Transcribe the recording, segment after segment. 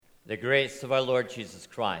The grace of our Lord Jesus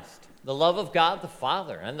Christ, the love of God the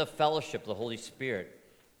Father, and the fellowship of the Holy Spirit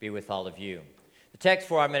be with all of you. The text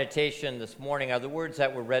for our meditation this morning are the words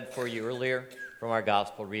that were read for you earlier from our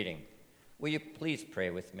gospel reading. Will you please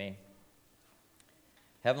pray with me?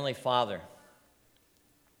 Heavenly Father,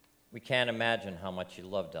 we can't imagine how much you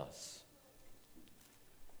loved us,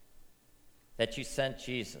 that you sent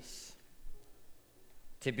Jesus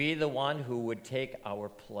to be the one who would take our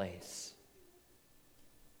place.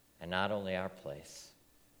 And not only our place,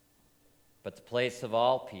 but the place of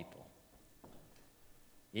all people,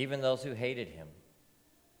 even those who hated him,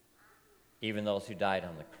 even those who died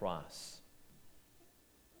on the cross.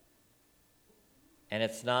 And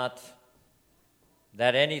it's not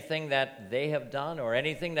that anything that they have done or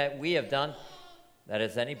anything that we have done that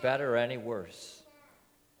is any better or any worse,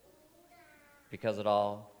 because it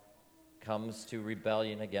all comes to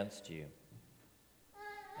rebellion against you.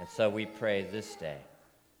 And so we pray this day,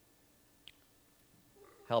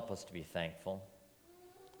 help us to be thankful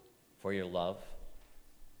for your love,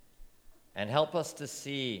 and help us to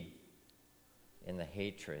see in the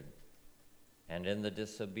hatred and in the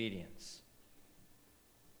disobedience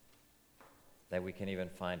that we can even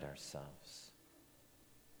find ourselves.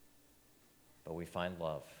 But we find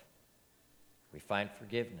love. We find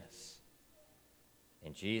forgiveness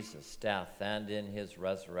in Jesus' death and in his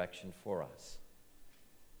resurrection for us.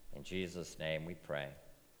 In Jesus' name we pray.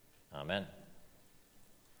 Amen.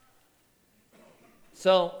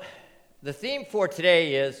 So, the theme for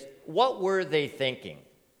today is, what were they thinking?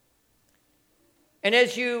 And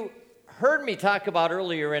as you heard me talk about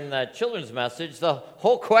earlier in the children's message, the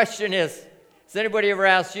whole question is, has anybody ever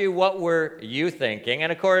asked you, what were you thinking?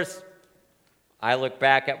 And of course, I look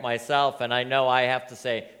back at myself and I know I have to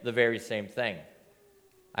say the very same thing.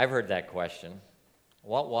 I've heard that question.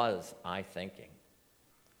 What was I thinking?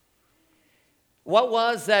 What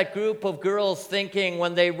was that group of girls thinking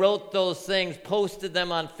when they wrote those things, posted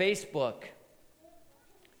them on Facebook,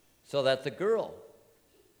 so that the girl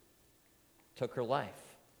took her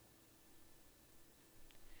life?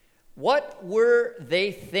 What were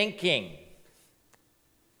they thinking?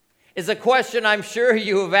 Is a question I'm sure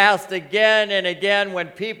you have asked again and again when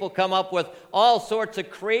people come up with all sorts of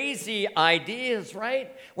crazy ideas,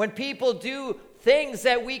 right? When people do things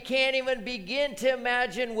that we can't even begin to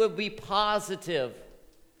imagine will be positive.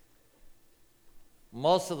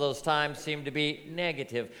 Most of those times seem to be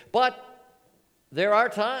negative. But there are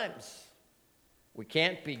times we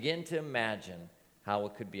can't begin to imagine how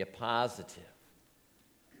it could be a positive.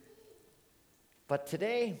 But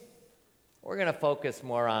today, we're going to focus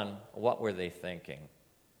more on what were they thinking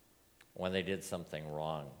when they did something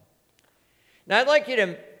wrong. Now, I'd like you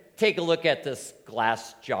to take a look at this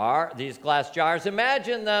glass jar, these glass jars.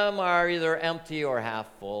 Imagine them are either empty or half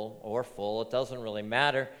full or full. It doesn't really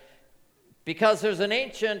matter, because there's an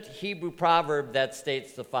ancient Hebrew proverb that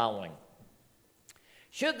states the following: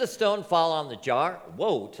 should the stone fall on the jar,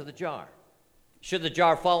 woe to the jar. Should the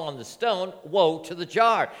jar fall on the stone, woe to the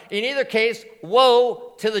jar. In either case,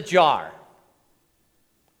 woe to the jar.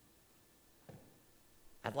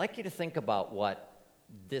 I'd like you to think about what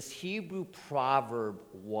this Hebrew proverb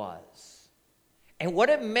was and what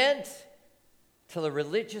it meant to the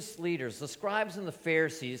religious leaders, the scribes and the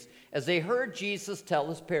Pharisees, as they heard Jesus tell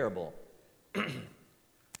this parable.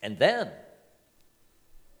 And then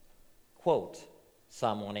quote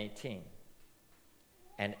Psalm 118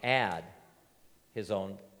 and add his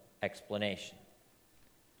own explanation.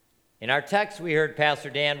 In our text, we heard Pastor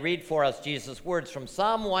Dan read for us Jesus' words from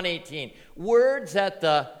Psalm 118, words that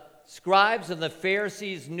the scribes and the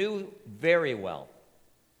Pharisees knew very well.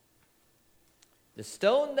 The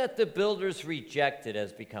stone that the builders rejected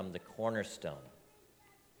has become the cornerstone.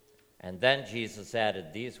 And then Jesus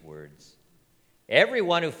added these words: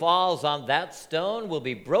 everyone who falls on that stone will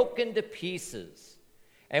be broken to pieces,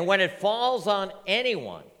 and when it falls on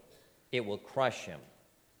anyone, it will crush him.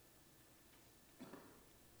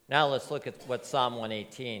 Now let's look at what Psalm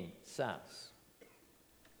 118 says.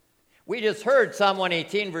 We just heard Psalm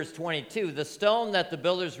 118, verse 22. The stone that the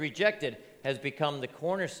builders rejected has become the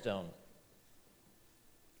cornerstone.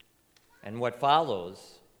 And what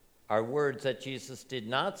follows are words that Jesus did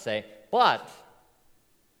not say, but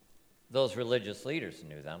those religious leaders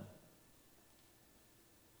knew them.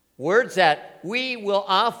 Words that we will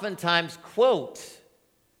oftentimes quote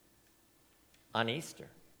on Easter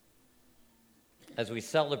as we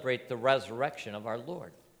celebrate the resurrection of our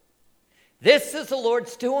Lord. This is the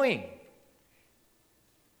Lord's doing,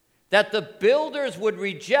 that the builders would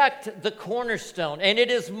reject the cornerstone, and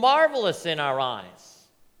it is marvelous in our eyes.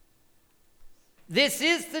 This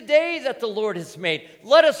is the day that the Lord has made.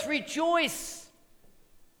 Let us rejoice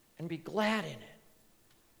and be glad in it.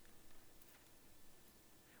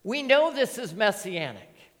 We know this is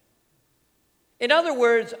messianic. In other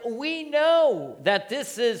words, we know that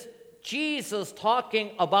this is Jesus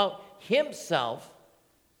talking about himself,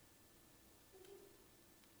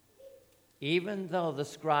 even though the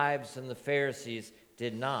scribes and the Pharisees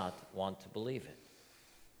did not want to believe it.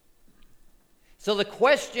 So the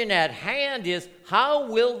question at hand is,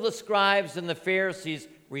 how will the scribes and the Pharisees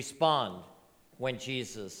respond when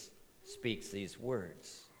Jesus speaks these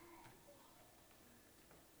words?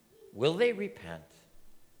 Will they repent?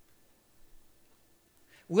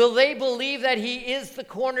 Will they believe that he is the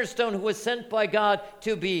cornerstone who was sent by God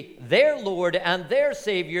to be their Lord and their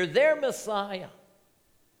Savior, their Messiah?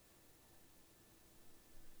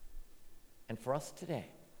 And for us today,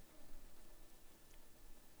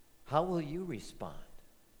 how will you respond?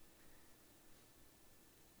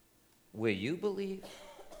 Will you believe?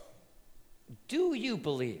 Do you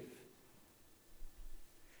believe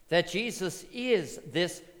that Jesus is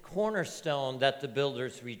this cornerstone that the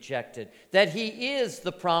builders rejected, that he is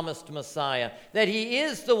the promised Messiah, that he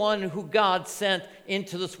is the one who God sent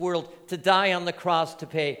into this world to die on the cross to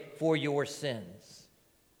pay for your sins?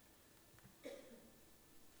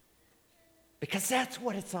 Because that's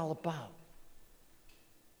what it's all about.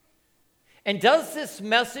 And does this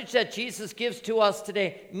message that Jesus gives to us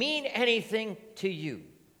today mean anything to you?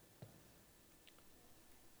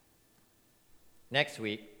 Next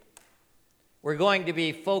week, we're going to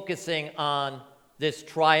be focusing on this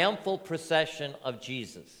triumphal procession of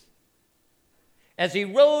Jesus. As he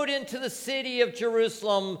rode into the city of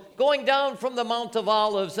Jerusalem, going down from the Mount of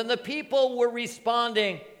Olives, and the people were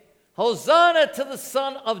responding, "Hosanna to the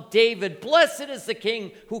Son of David. Blessed is the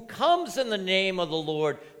King who comes in the name of the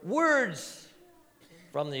Lord." Words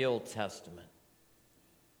from the Old Testament.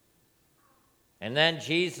 And then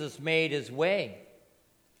Jesus made his way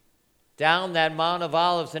down that Mount of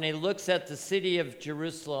Olives, and he looks at the city of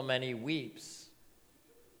Jerusalem and he weeps.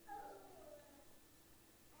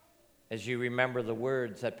 As you remember the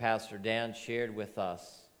words that Pastor Dan shared with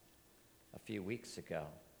us a few weeks ago.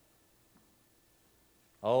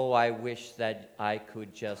 Oh, I wish that I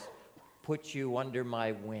could just put you under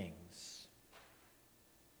my wings.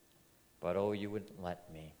 But oh, you wouldn't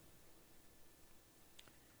let me.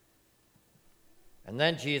 And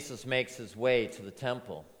then Jesus makes his way to the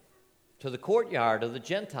temple, to the courtyard of the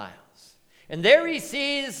Gentiles. And there he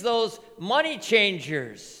sees those money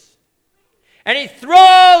changers. And he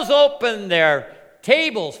throws open their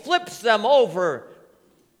tables, flips them over.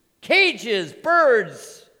 Cages,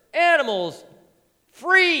 birds, animals,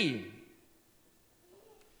 free.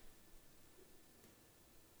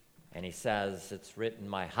 And he says, "It's written,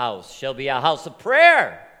 my house shall be a house of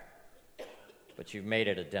prayer, but you've made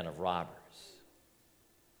it a den of robbers."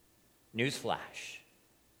 Newsflash.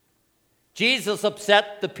 Jesus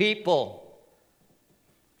upset the people.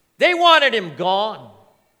 They wanted him gone.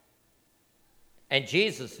 And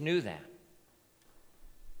Jesus knew that.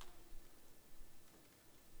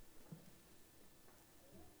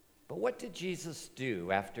 But what did Jesus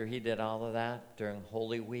do after he did all of that during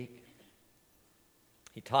Holy Week?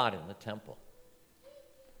 He taught in the temple.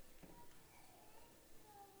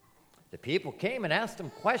 The people came and asked him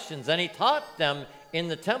questions, and he taught them in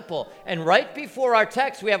the temple. And right before our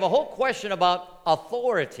text, we have a whole question about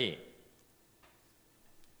authority.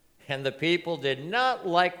 And the people did not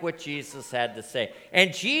like what Jesus had to say.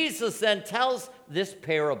 And Jesus then tells this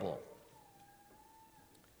parable.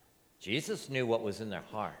 Jesus knew what was in their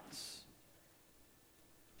hearts.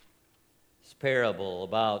 This parable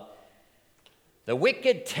about the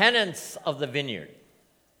wicked tenants of the vineyard.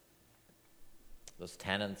 Those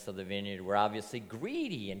tenants of the vineyard were obviously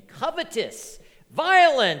greedy and covetous,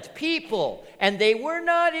 violent people, and they were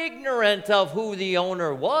not ignorant of who the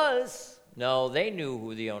owner was. No, they knew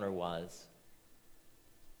who the owner was.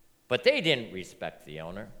 But they didn't respect the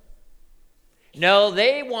owner. No,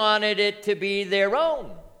 they wanted it to be their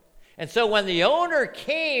own. And so when the owner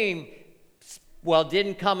came, well,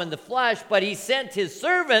 didn't come in the flesh, but he sent his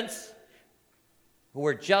servants, who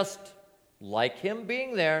were just like him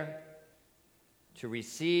being there, to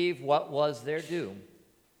receive what was their due.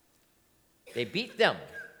 They beat them.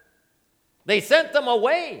 They sent them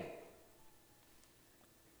away.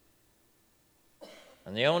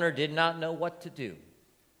 And the owner did not know what to do.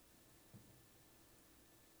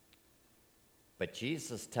 But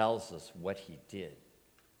Jesus tells us what he did.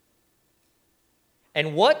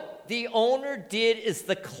 And what the owner did is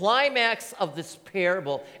the climax of this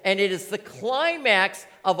parable, and it is the climax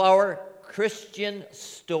of our Christian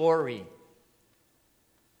story.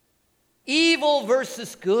 Evil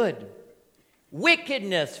versus good.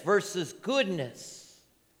 Wickedness versus goodness.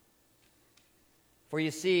 For you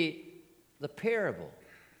see, the parable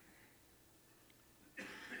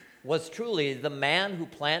was truly the man who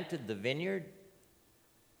planted the vineyard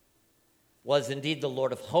was indeed the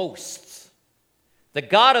Lord of hosts, the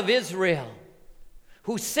God of Israel,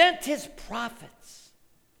 who sent his prophets,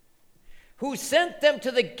 who sent them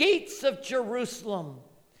to the gates of Jerusalem,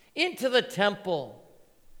 into the temple.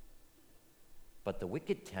 But the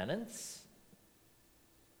wicked tenants,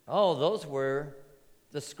 those were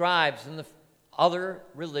the scribes and the other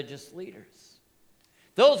religious leaders.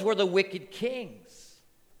 Those were the wicked kings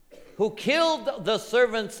who killed the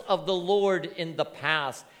servants of the Lord in the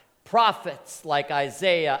past, prophets like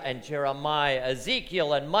Isaiah and Jeremiah,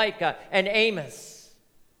 Ezekiel and Micah and Amos.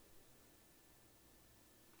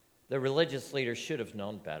 The religious leaders should have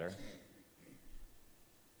known better.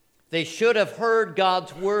 They should have heard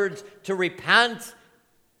God's words to repent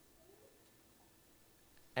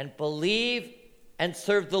and believe and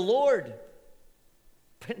serve the Lord.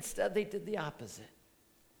 But instead they did the opposite.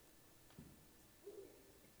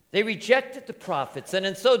 They rejected the prophets, and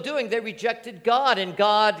in so doing they rejected God, and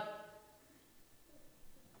God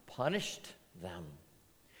punished them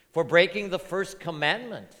for breaking the first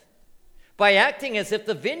commandment by acting as if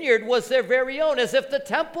the vineyard was their very own, as if the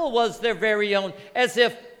temple was their very own, as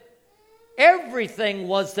if everything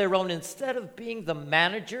was their own, instead of being the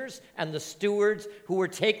managers and the stewards who were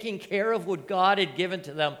taking care of what God had given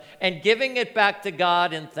to them and giving it back to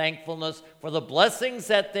God in thankfulness for the blessings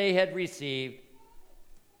that they had received.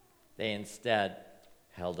 They instead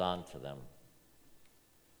held on to them.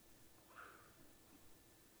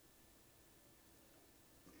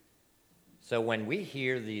 So when we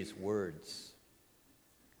hear these words,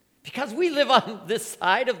 because we live on this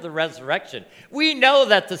side of the resurrection, we know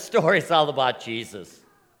that the story is all about Jesus.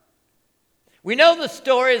 We know the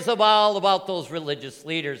story is all about those religious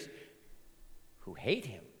leaders who hate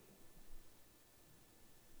him.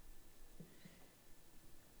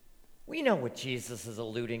 We know what Jesus is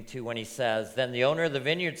alluding to when he says, then the owner of the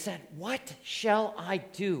vineyard said, "What shall I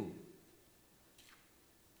do?"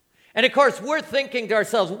 And of course, we're thinking to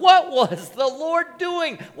ourselves, what was the Lord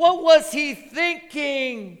doing? What was he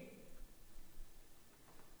thinking?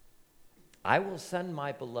 I will send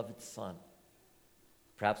my beloved son.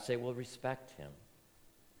 Perhaps they will respect him.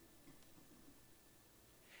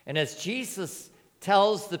 And as Jesus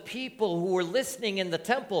tells the people who were listening in the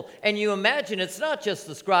temple, and you imagine it's not just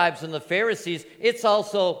the scribes and the Pharisees, it's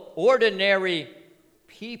also ordinary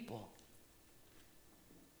people.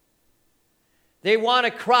 They want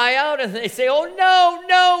to cry out and they say, "Oh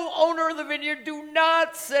no, owner of the vineyard, do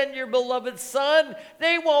not send your beloved son.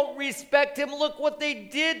 They won't respect him. Look what they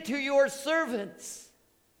did to your servants."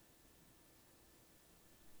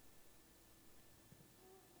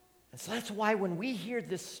 And so that's why when we hear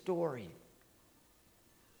this story,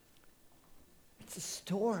 it's a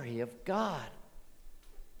story of God,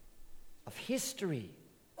 of history.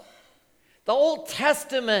 The Old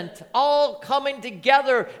Testament all coming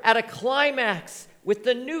together at a climax with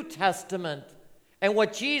the New Testament and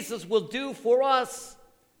what Jesus will do for us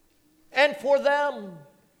and for them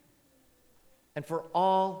and for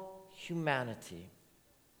all humanity.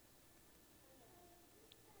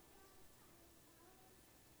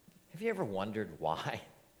 Have you ever wondered why?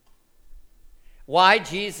 Why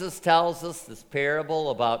Jesus tells us this parable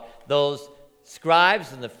about those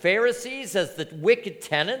scribes and the Pharisees as the wicked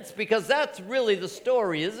tenants? Because that's really the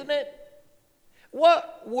story, isn't it?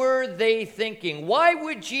 What were they thinking? Why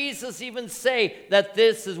would Jesus even say that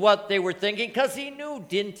this is what they were thinking? Because he knew,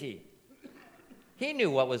 didn't he? He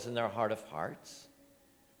knew what was in their heart of hearts.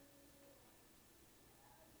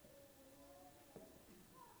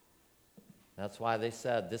 That's why they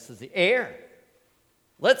said, "This is the heir.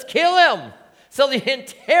 Let's kill him so the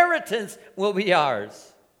inheritance will be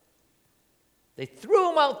ours." They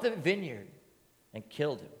threw him out the vineyard and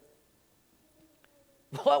killed him.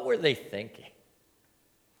 What were they thinking?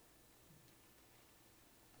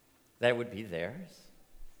 That it would be theirs?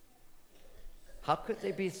 How could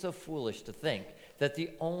they be so foolish to think that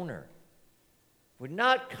the owner would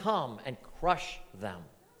not come and crush them,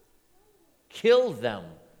 kill them?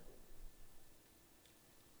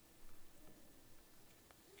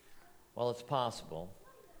 Well, it's possible,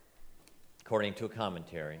 according to a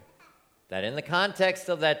commentary, that in the context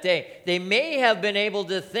of that day, they may have been able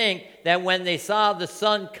to think that when they saw the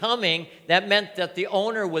son coming, that meant that the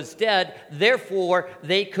owner was dead. Therefore,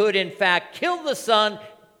 they could, in fact, kill the son,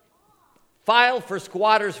 file for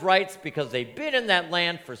squatters' rights because they've been in that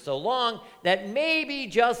land for so long that maybe,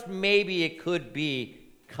 just maybe, it could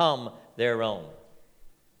become their own.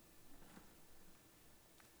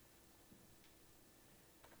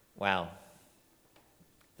 Wow.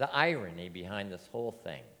 the irony behind this whole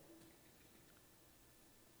thing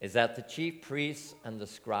is that the chief priests and the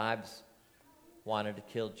scribes wanted to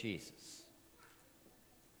kill Jesus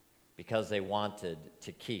because they wanted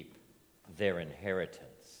to keep their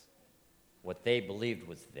inheritance, what they believed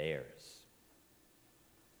was theirs.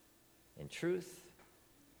 In truth,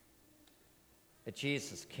 that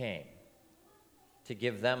Jesus came to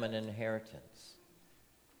give them an inheritance,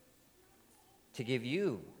 to give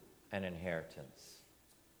you an inheritance,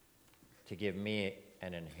 to give me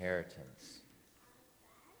an inheritance.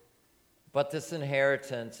 But this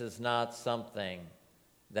inheritance is not something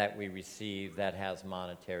that we receive that has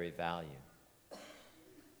monetary value.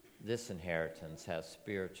 This inheritance has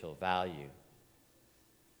spiritual value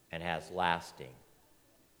and has lasting,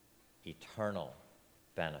 eternal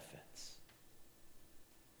benefits.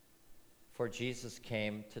 For Jesus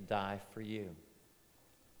came to die for you.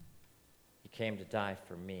 He came to die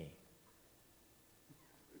for me.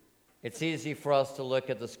 It's easy for us to look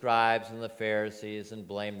at the scribes and the Pharisees and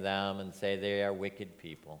blame them and say they are wicked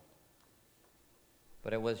people.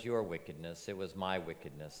 But it was your wickedness, it was my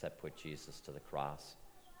wickedness that put Jesus to the cross.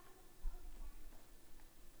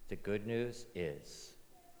 The good news is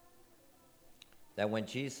that when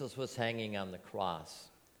Jesus was hanging on the cross,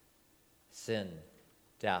 sin,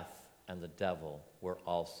 death, and the devil were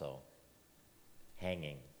also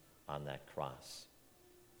hanging on that cross.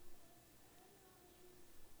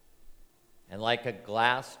 And like a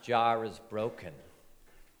glass jar is broken,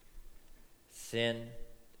 sin,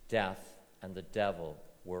 death, and the devil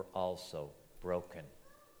were also broken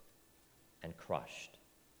and crushed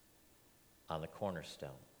on the cornerstone.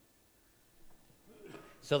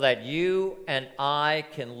 So that you and I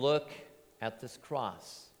can look at this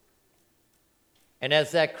cross. And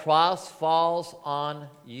as that cross falls on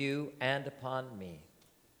you and upon me,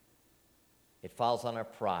 it falls on our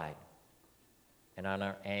pride and on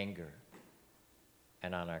our anger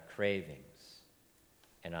and on our cravings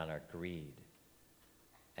and on our greed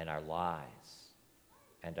and our lies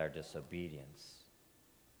and our disobedience.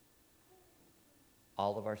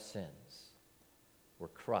 All of our sins were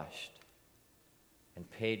crushed and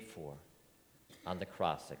paid for on the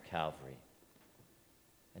cross at Calvary.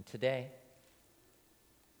 And today,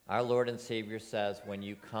 our Lord and Savior says, when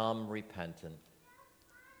you come repentant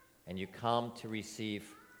and you come to receive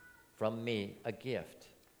from me a gift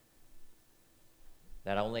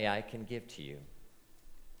that only I can give to you,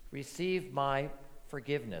 receive my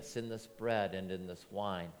forgiveness in this bread and in this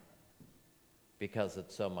wine, because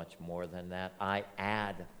it's so much more than that. I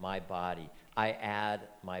add my body, I add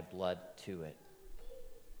my blood to it,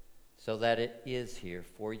 so that it is here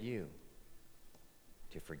for you,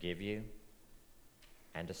 to forgive you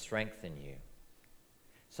and to strengthen you,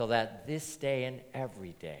 so that this day and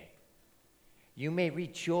every day you may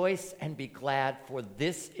rejoice and be glad, for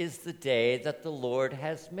this is the day that the Lord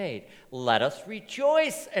has made. Let us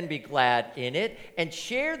rejoice and be glad in it and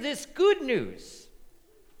share this good news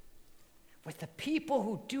with the people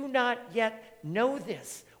who do not yet know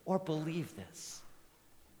this or believe this.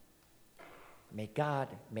 May God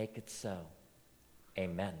make it so.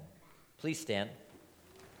 Amen. Please stand.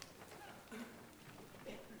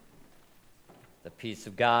 The peace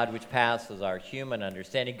of God, which passes our human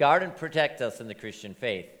understanding, guard and protect us in the Christian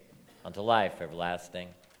faith unto life everlasting.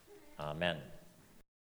 Amen.